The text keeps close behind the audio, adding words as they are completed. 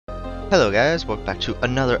Hello guys, welcome back to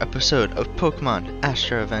another episode of Pokemon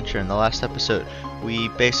Astra Adventure. In the last episode, we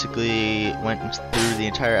basically went through the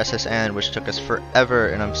entire SSN, which took us forever,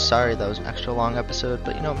 and I'm sorry that was an extra long episode,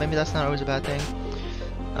 but you know, maybe that's not always a bad thing.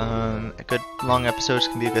 Good long episodes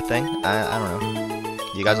can be a good thing. I don't know.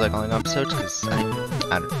 You guys like long episodes? Because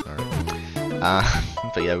I don't know.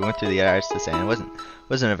 But yeah, we went through the SSN. It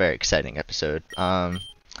wasn't a very exciting episode.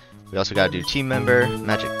 We also got to do team member,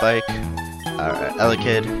 Magic Bike,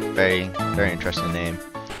 Elekid, very interesting name.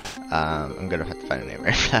 I'm gonna have to find a name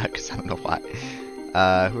right for that because I don't know why.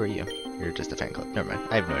 Who are you? You're just a fan club. Never mind.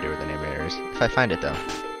 I have no idea where the name raider is. If I find it though,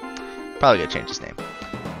 probably gonna change his name.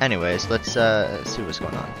 Anyways, let's see what's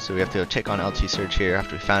going on. So we have to go take on LT Surge here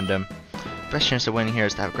after we found him. Best chance of winning here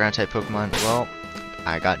is to have a ground type Pokemon. Well,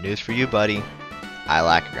 I got news for you, buddy. I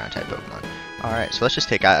lack a ground type Pokemon. Alright, so let's just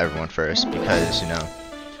take out everyone first because, you know,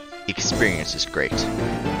 experience is great.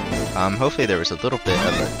 Hopefully there was a little bit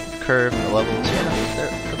of a curve in the levels. Yeah, there,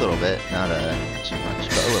 a little bit, not too much,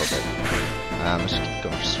 but a little bit. Let's just keep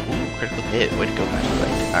going. Ooh, critical hit. Way to go, Magic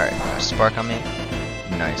Bike. Alright, Spark on me.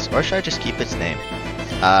 Nice. Or should I just keep its name?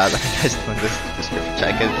 Let me guys know in this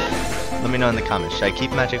description. Let me know in the comments. Should I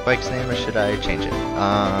keep Magic Bike's name or should I change it?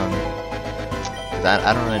 Cause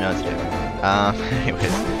I don't really know what to do.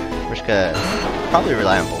 Anyways, we're just gonna probably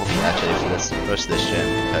rely on Volby actually for this most of this gym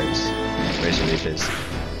because Razor Leaf is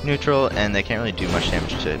neutral and they can't really do much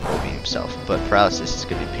damage to Volby himself. But Paralysis is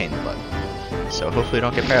gonna be a pain in the butt. So hopefully we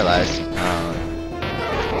don't get paralyzed.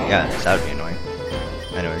 Yeah, so that would be annoying.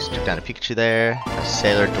 Anyways, took down a Pikachu there. A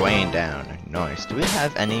Sailor Dwayne down. Nice. Do we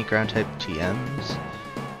have any ground type TMs?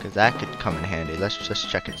 Because that could come in handy. Let's just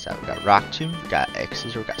check this out. We got Rock Tomb, we got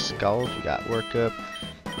X's, we got Skulls, we got Workup,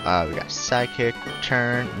 we got Sidekick,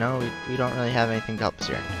 Return. No, we don't really have anything to help us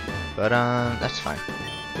here. But that's fine.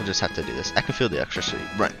 We'll just have to do this. I can feel the electricity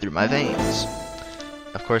run through my veins.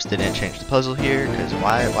 Of course, they didn't change the puzzle here, because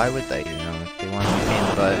why would they? You know, if they want to be a pain in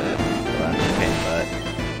the butt, they want to be a pain in the butt.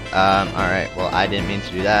 Alright, well, I didn't mean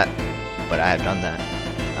to do that, but I have done that.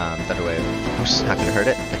 That way, of course, it's not going to hurt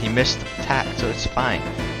it, but he missed the attack, so it's fine.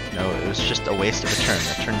 You know, it was just a waste of a turn.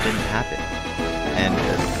 That turn didn't happen. And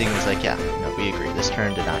the thing was like, yeah, no, we agree, this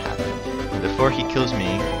turn did not happen. Before he kills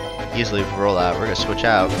me, easily roll out, we're going to switch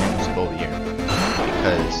out and use Volby here.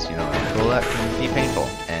 Because, you know, roll out can be painful,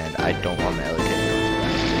 and I don't want my Elekid to go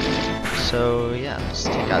through that. So, yeah, let's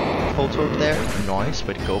take out Voltorb there. Nice,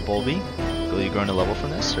 way to go, Volby. Will you grow into level from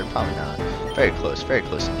this, or probably not? Very close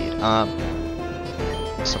indeed.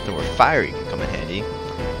 Something where Fiery can come in handy.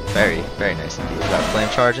 Very nice indeed. We got Flame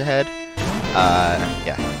Charge ahead.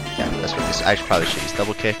 Yeah, that's what this. I probably should use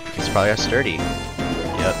Double Kick because it's probably got Sturdy.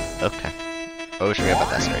 Yep, okay. Oh, we should forget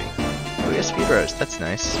about that Sturdy. Oh, we got Speed Rose, that's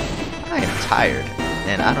nice. I am tired,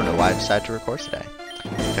 and I don't know why I decided to record today.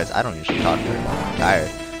 Because I don't usually talk very long, I'm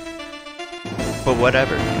tired. But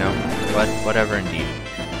whatever, you know, whatever indeed.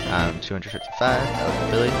 255,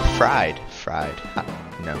 eligibility, fried,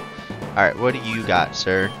 no. Alright, what do you got,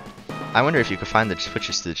 sir? I wonder if you could find the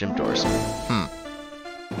switches to the gym doors.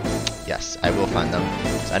 Yes, I will find them.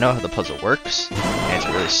 So I know how the puzzle works, and it's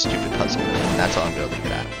a really stupid puzzle, and that's all I'm going to leave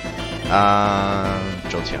it at.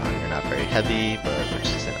 Jolteon, you're not very heavy, but we're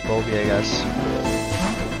just in a Volby, I guess.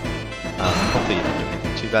 Hopefully you don't do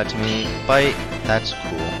anything too bad to me. Bite, that's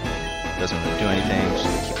cool. Doesn't really do anything, just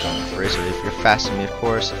gonna keep going for Razor Leaf. You're faster than me, of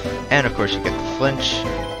course. And of course you get the flinch.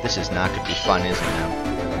 This is not gonna be fun, is it now?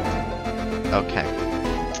 Okay.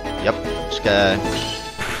 Yep. Just gonna...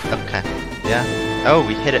 Okay. Yeah. Oh,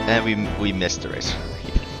 we hit it and we missed the Razor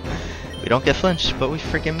Leaf. We don't get flinch, but we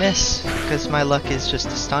freaking miss. Because my luck is just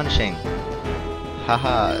astonishing.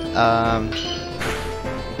 Haha.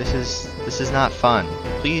 This is not fun.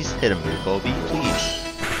 Please hit a move, Volby.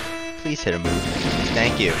 Please hit a move.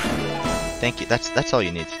 Thank you. Thank you. That's all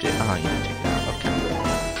you need to do. Oh, you need to take that. Okay.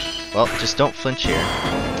 Well, just don't flinch here.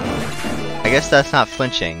 I guess that's not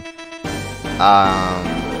flinching.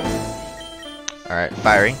 Alright,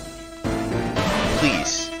 Fiery.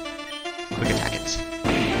 Please. Quick attack it.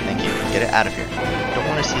 Thank you. Get it out of here. I don't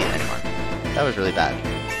want to see it anymore. That was really bad.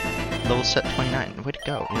 Level set 29. Way to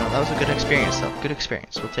go. You know, that was a good experience though. Good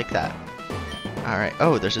experience. We'll take that. Alright.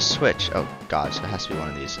 Oh, there's a switch. Oh god, so it has to be one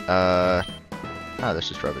of these. Oh, this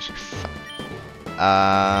is rubbish.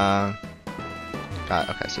 God,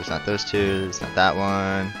 okay, so it's not those two, it's not that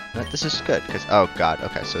one. No, this is good, because, oh god,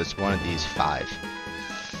 okay, so it's one of these 5.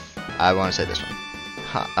 I want to say this one.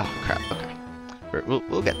 Huh, oh crap, okay.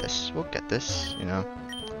 We'll get this, you know.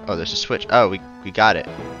 Oh, there's a switch. Oh, we got it.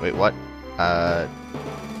 Wait, what?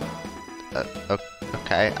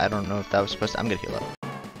 Okay, I don't know if that was supposed to, I'm gonna heal up.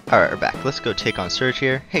 Alright, we're back. Let's go take on Surge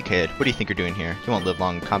here. Hey kid, what do you think you're doing here? You won't live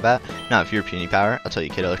long in combat. Not if you're puny power. I'll tell you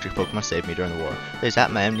kid, electric Pokemon saved me during the war. They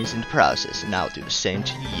zapped my enemies into paralysis, and now I'll do the same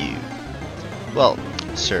to you. Well,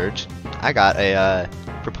 Surge, I got a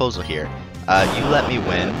proposal here. You let me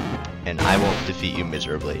win, and I won't defeat you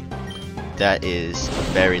miserably. That is a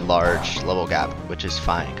very large level gap, which is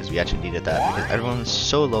fine, because we actually needed that, because everyone's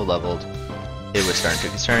so low leveled, it was starting to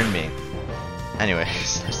concern me.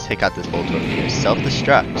 Anyways, let's take out this Voltorb here.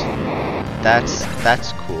 Self-destruct.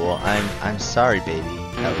 That's cool. I'm sorry, baby,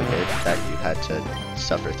 that you had to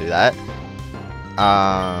suffer through that.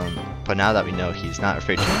 But now that we know he's not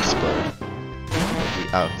afraid to explode.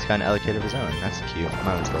 Oh, he's got an Elekid of his own. That's cute.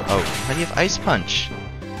 Oh, how do you have Ice Punch?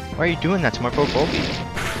 Why are you doing that to my poor Volby?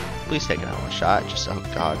 Please take it out one shot. Just oh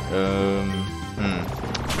god.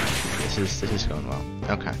 This is going well.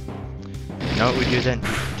 Okay. You know what we do then? We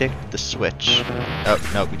predict the switch.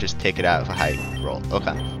 Oh no, we just take it out of a high roll.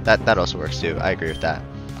 Okay, that also works too. I agree with that.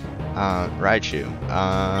 Raichu.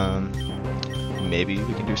 Maybe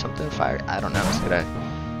we can do something with fire. I don't know. It's gonna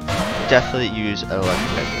definitely use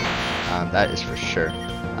electric. That is for sure.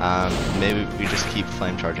 Maybe we just keep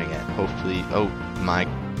flame charging it. Hopefully. Oh my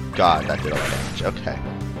god, that did a lot of damage. Okay.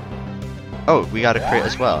 Oh, we got a crit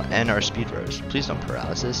as well, and our speed rose. Please don't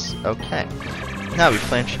paralysis. Okay. Now we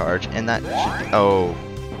flame charge, and that should be. Oh.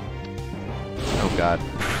 Oh god.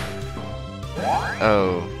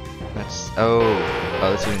 Oh. That's. Oh.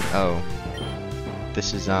 Oh, that's even. Oh.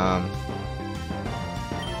 This is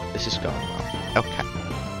going well. Okay.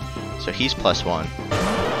 So he's +1.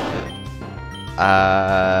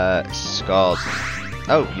 Scald.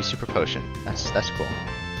 Oh, use super potion. That's cool.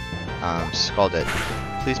 Scald it.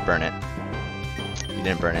 Please burn it. You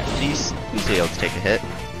didn't burn it. Please be able to take a hit.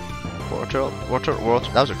 Water.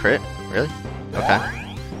 That was a crit? Really? Okay.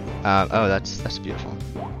 Oh, that's beautiful.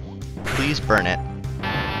 Please burn it.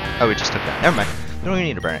 Oh, we just took that. Never mind. We don't even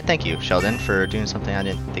need to burn it. Thank you, Sheldon, for doing something I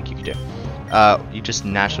didn't think you could do. You just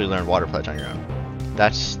naturally learned Water Pledge on your own.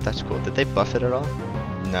 That's cool. Did they buff it at all?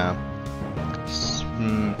 No.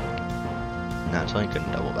 No, it's only good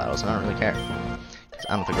in double battles, and I don't really care.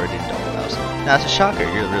 I don't think we're doing double battles. Now, that's a shocker.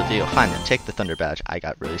 You're the real deal. Fine, then take the Thunder Badge. I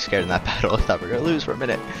got really scared in that battle. I thought we were going to lose for a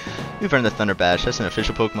minute. We've earned the Thunder Badge. That's an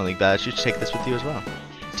official Pokemon League badge. You should take this with you as well.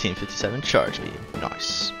 Team 57, Charge Beam.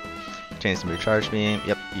 Nice. Change the move, Charge Beam.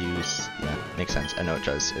 Yep, use. Yeah, makes sense. I know it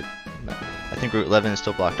does. I think Route 11 is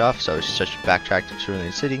still blocked off, so it's just backtrack to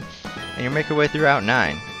Cerulean City. And you make your way through Route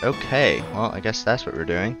 9. Okay, well, I guess that's what we're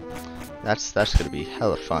doing. That's going to be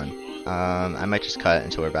hella fun. I might just cut it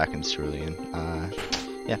until we're back in Cerulean.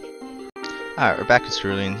 Yeah. Alright, we're back in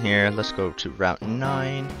Cerulean here. Let's go to Route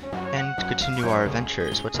 9 and continue our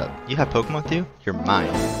adventures. What's up? You have Pokemon with you? You're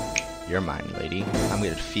mine. You're mine, lady. I'm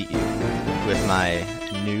going to defeat you with my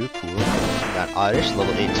new cool. We got Oddish,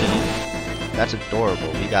 level 18. That's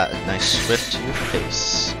adorable. We got a nice Swift to your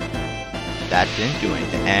face. That didn't do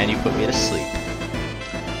anything. And you put me to sleep.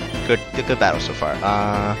 Good battle so far.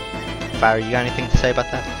 Fire, you got anything to say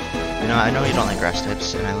about that? You know, I know you don't like grass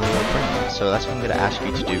types, and I really like brain, so that's what I'm going to ask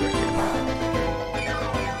you to do right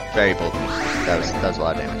here. Very bold move. That was a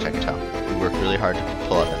lot of damage, I can tell. We worked really hard to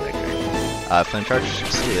pull out that victory. Flame Charge,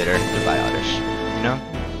 see you later. Goodbye, Oddish. You know?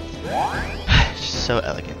 So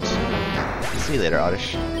elegant. See you later,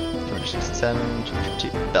 Oddish. 267, 252,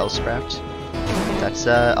 Bellsprout. That's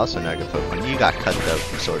also not a good Pokemon. You got cut though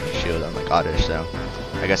from Sword and Shield, unlike Oddish, so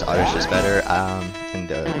I guess Oddish is better in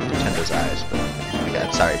Nintendo's eyes, but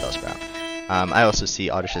again, sorry, Bellsprout. I also see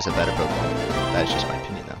Oddish as a better Pokemon. That's just my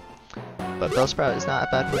opinion, though. But Bellsprout is not a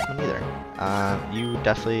bad Pokemon either. You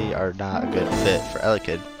definitely are not a good fit for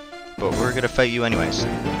Elekid, but we're gonna fight you anyways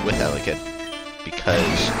with Elekid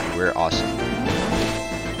because we're awesome.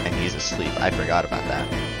 And he's asleep. I forgot about that.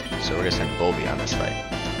 So we're gonna send Volby on this fight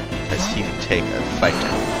because he can take a fight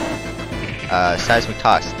down. Seismic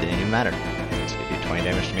Toss didn't even matter. It's gonna do 20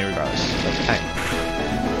 damage to me regardless. Okay.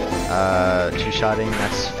 Two-shotting,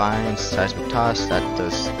 that's fine. Seismic Toss, that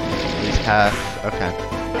does at least half. Okay.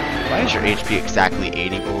 Why is your HP exactly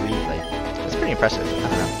 80, Volby? Like, that's pretty impressive. I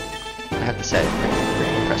don't know. I have to say,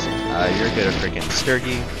 pretty impressive. You're good at freaking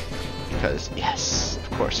Sturgy, because, yes,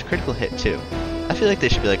 of course, critical hit too. I feel like they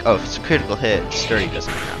should be like, oh, if it's a critical hit, Sturdy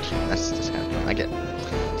doesn't count. That's just kind of fun. I get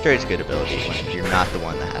it. Sturdy's a good ability when you're not the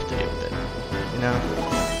one that have to deal with it. You know?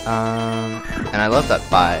 And I love that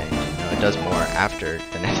it does more after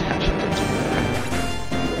the next action.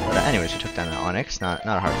 But anyways, you took down an Onix, not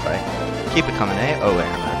a hard fight. Keep it coming, eh? Oh wait,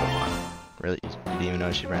 I'm out of Pokemon. Really? You didn't even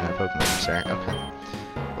know she ran out of Pokemon, sir? Okay.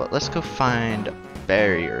 Well, let's go find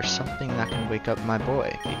Barry or something that can wake up my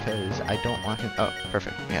boy, because I don't want him. Oh,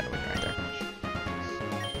 perfect. We had a winner right there.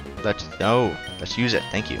 Let's use it.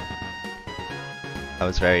 Thank you. That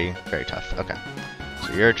was very, very tough. Okay.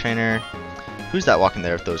 So you're a trainer. Who's that walking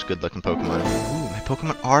there with those good-looking Pokemon? Ooh, my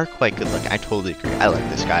Pokemon are quite good-looking. I totally agree. I like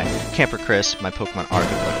this guy. Camper Chris, my Pokemon are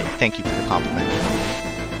good-looking. Thank you for the compliment.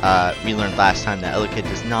 We learned last time that Elekid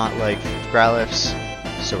does not like Growlithes,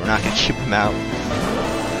 so we're not gonna keep him out.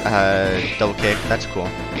 Double kick. That's cool.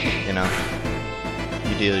 You know,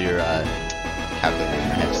 you deal your calculator in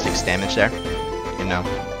your head. 6 damage there. You know,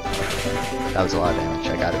 that was a lot of damage.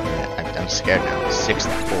 I gotta admit, I'm scared now. 6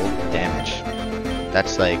 full damage.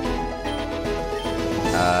 That's like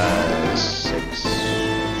 6,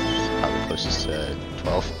 probably closest to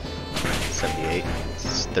 12, 78,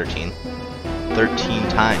 it's 13. 13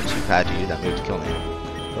 times you've had to use that move to kill me.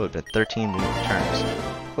 That would have been 13 move turns.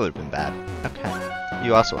 That would have been bad. Okay.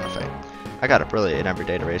 You also want to fight. I got up early and every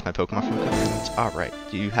day to raise my Pokemon from the components. Alright.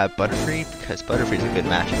 Do you have Butterfree? Because Butterfree's a good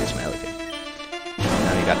match against my Elekid.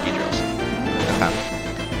 Now you got Beedrills. Okay.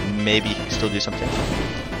 Maybe he can still do something.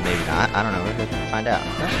 Maybe not. I don't know. We're gonna find out.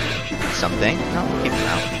 Something? No, we'll keep him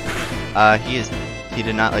out. He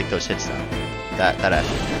did not like those hits though. That I have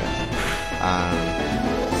to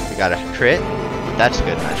do. We got a crit. That's a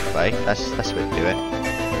good magic bite. That's the way to do it.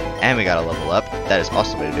 And we got a level up. That is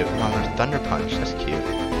also the way to do it. Come on, there's Thunder Punch. That's cute.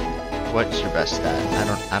 What's your best stat?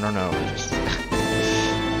 I don't know. Just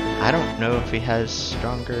I don't know if he has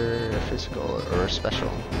stronger physical or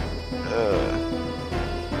special.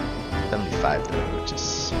 75 though, which is,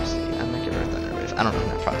 see, I might get rid of Thunder Wave. I don't know,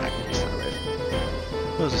 I'm probably not going to use Thunder Wave.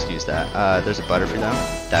 We'll just use that. There's a Butterfree though.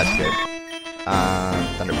 That's good.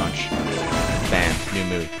 Thunder Punch. Bam, new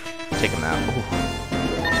move. Take him out. Ooh.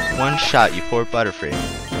 One shot, you poor Butterfree.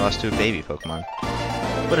 Lost to a baby Pokemon.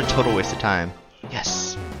 What a total waste of time.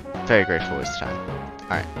 Yes. Very grateful waste of time.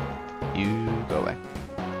 Alright. You go away.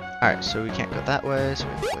 Alright, so we can't go that way, so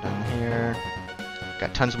we have to go down here.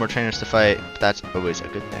 Got tons more trainers to fight, but that's always a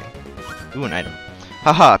good thing. Ooh, an item.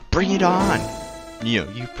 Haha, bring it on! You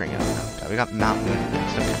bring it on. God, we got Mount Moon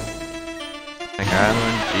next. Okay. Mega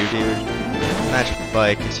Island, Geodude. Magic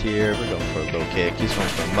Bike is here. We're going for a low kick. He's going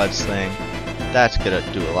for a Mudsling. That's gonna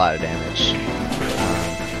do a lot of damage.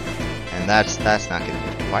 And that's not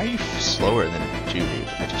gonna do. Why are you slower than Geodude?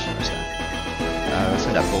 I just noticed that. Let's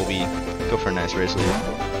send out Volby. Go for a nice Razor Leaf.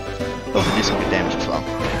 Hopefully do some good damage as well.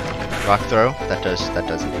 Rock Throw. That does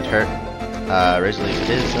indeed hurt. Razor Leaf it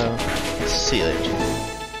is though. See you later.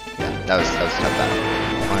 Yeah, that was a tough battle.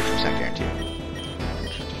 100% guaranteed.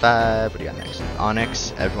 5. What do you got next?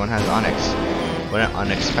 Onyx. Everyone has Onyx. What an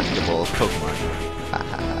unexpectable Pokemon.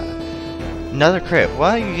 Another crit.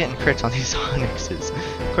 Why are you getting crits on these Onyxes?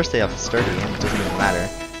 Of course they have starter game. It doesn't even matter.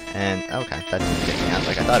 And okay, that didn't take me out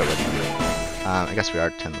like I thought it would. I guess we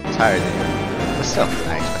are 10 levels higher than you, but still,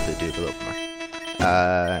 I expected to do a little more.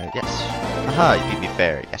 Yes. Aha, you beat me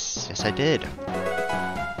fair. Yes, I did.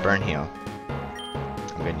 Burn heal.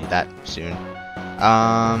 I'm gonna need that soon.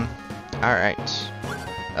 Alright.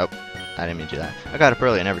 Oh, I didn't mean to do that. I got up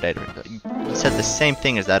early and every day. You said the same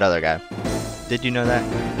thing as that other guy. Did you know that?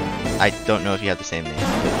 I don't know if you have the same name,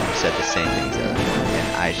 but you said the same thing as the other guy.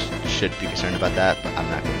 And I should be concerned about that, but I'm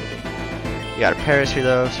not going to be. You got a Paris here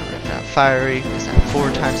though, so we're gonna have Fiery. Is that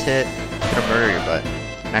 4 times hit? It's gonna murder your butt.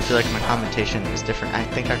 And I feel like my commentation is different. I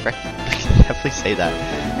think I definitely say that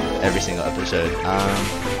every single episode.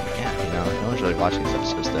 Yeah, you know, no one's really watching these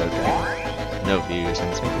episodes though. No views, and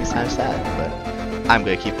it's making me kind of sad. But I'm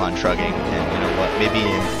gonna keep on trugging, and you know what? Maybe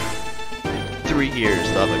in 3 years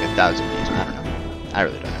they'll have like 1,000 views. I don't know. I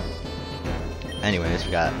really don't know. Anyways,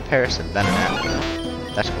 we got Paris and Venonat.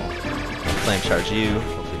 That's cool. Flame Charge you.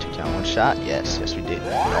 Hopefully took you out 1 shot. Yes, we did.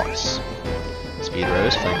 Nice. Speed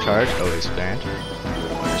Rose, Flame Charge, always grand.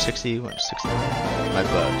 160, 169. My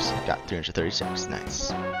bugs got 336.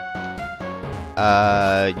 Nice.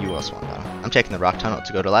 You also want battle. I'm taking the Rock Tunnel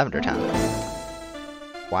to go to Lavender Town.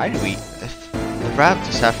 Why do we, if the route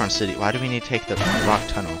to Saffron City, why do we need to take the Rock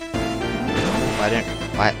Tunnel? Why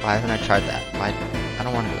haven't I tried that? I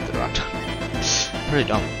don't want to go to the Rock Tunnel. I really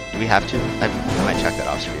don't. Do we have to? I might check that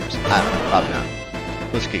off for years. I don't know, probably not.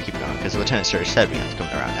 Let's keep going, because Lieutenant Sir said we have to come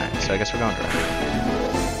to Route 9, so I guess we're going to Route 9.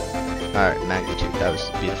 Alright, Magnitude, that was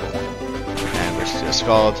beautiful. And we're just gonna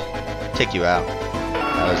Scald, take you out.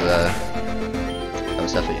 That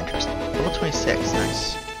was definitely interesting. Level 26,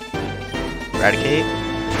 nice. Eradicate,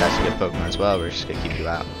 that's a good Pokemon as well, we're just gonna keep you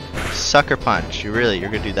out. Sucker Punch, you're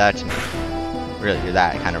gonna do that to me. Really, you're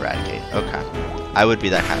that kind of Eradicate. Okay. I would be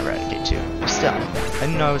that kind of Eradicate too. But still, I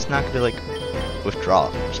didn't know I was not gonna like withdraw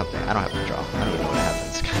or something. I don't have withdrawal. I don't even know what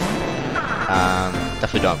happens.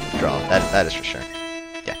 Definitely don't have withdrawal. That is for sure.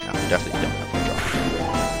 Yeah, no, definitely don't have withdrawal.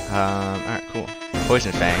 Alright, cool.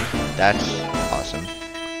 Poison Fang. That's awesome.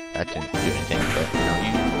 that didn't do anything, but you know,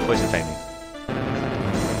 you poison fang me.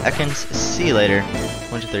 Ekans, see you later.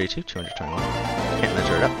 132, 221. Can't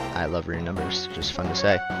measure it up. I love reading numbers, just fun to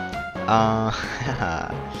say.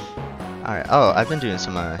 Alright, oh, I've been doing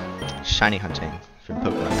some shiny hunting from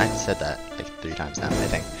Pokemon. I said that like 3 times now, I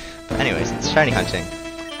think. But anyways, it's shiny hunting.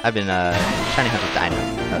 I've been shiny hunting Dino.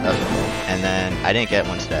 That was cool. And then I didn't get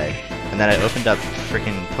one today. And then I opened up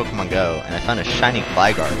freaking Pokemon Go and I found a shiny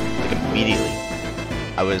Gligar like immediately.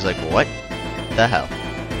 I was like, what the hell?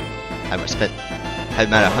 I'm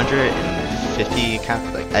at 150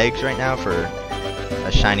 like eggs right now for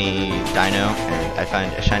a shiny Dino, and I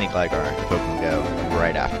found a shiny Gligar in Pokemon Go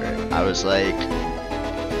right after it. I was like,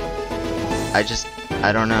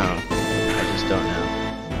 I don't know. I just don't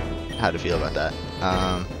know how to feel about that.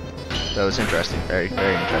 That was interesting, very,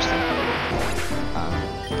 very interesting.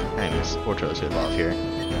 Anyways, Orto's gonna evolve here.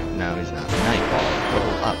 No, he's not. Nightball,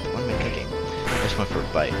 roll up. What am I thinking? I just went for a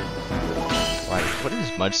bite. Why? What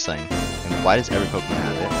is Mud Sling? And why does every Pokemon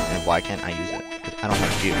have it? And why can't I use it? Because I don't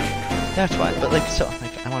have a Gear. That's why. But like, so,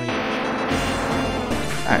 like, I want to use it.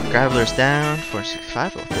 Alright, Graveler's down.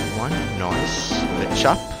 465, level 31. Nice. Good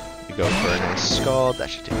chop. We go for a nice Scald. That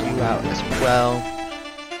should take you out as well.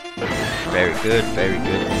 Very good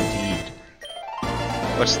indeed.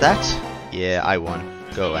 What's that? Yeah, I won.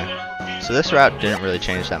 Go away. So this route didn't really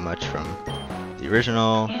change that much from the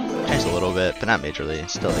original. Changed a little bit, but not majorly.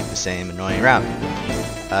 It's still like the same annoying route.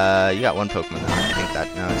 You got one Pokemon though. I think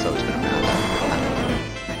that, no, it's always been around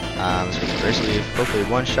that. So we can basically hopefully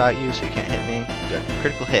one-shot you so you can't hit me. Good.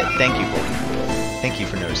 Critical hit. Thank you, Pokemon. Thank you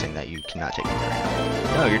for noticing that you cannot take me there right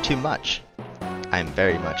now. No, you're too much. I am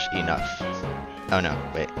very much enough. Oh no,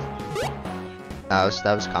 wait. That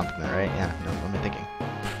was a compliment, right? Yeah, no, what am I thinking?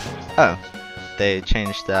 Oh, they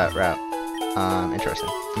changed that route. Interesting.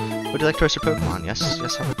 Would you like to rest your Pokemon? Yes,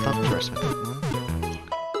 yes, I would love to rest my Pokemon.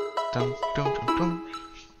 Dum, dum, dum, dum.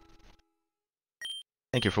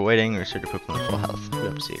 Thank you for waiting. Restore your Pokemon to full health. We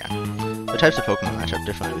hope to see you again. The types of Pokemon match up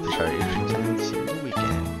differently with the chart and see the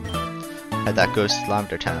weekend. Had that ghost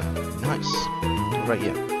Lavender Town. Nice. What about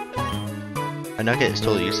you? A nugget is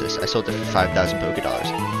totally useless. I sold it for 5,000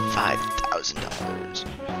 Pokédollars. $5,000.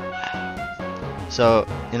 Wow. So,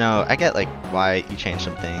 you know, I get like why you change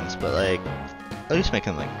some things, but like at least make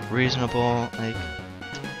them like reasonable. Like,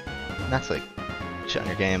 not to like shut on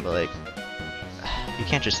your game, but like you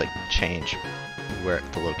can't just like change where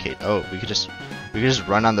to locate. Oh, we could just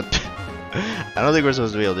run on the. I don't think we're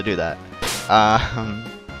supposed to be able to do that.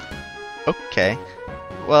 Okay.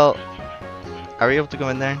 Well, are we able to go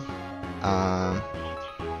in there?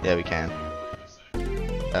 Yeah, we can.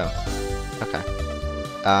 Oh, okay.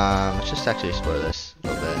 Let's just actually explore this a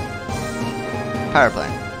little bit. Power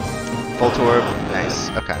plant. Volt orb, nice.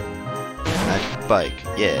 Okay. Magic bike,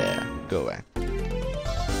 yeah. Go away.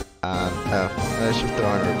 Oh, I should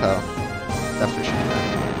throw in a repel. Definitely should do that.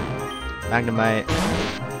 Magnemite.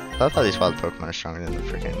 I love how these wild Pokemon are stronger than the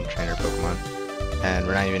freaking trainer Pokemon. And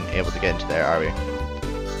we're not even able to get into there, are we?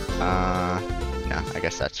 No, I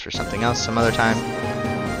guess that's for something else some other time.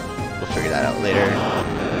 We'll figure that out later.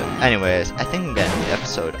 Anyways, I think I'm getting the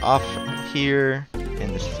episode off here.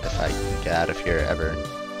 And this, if I can get out of here ever,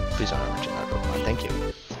 please don't ever mention that Pokemon. Thank you.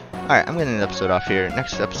 Alright, I'm getting the episode off here.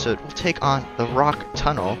 Next episode, we'll take on the Rock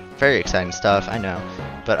Tunnel. Very exciting stuff, I know.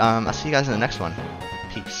 But I'll see you guys in the next one.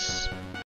 Peace.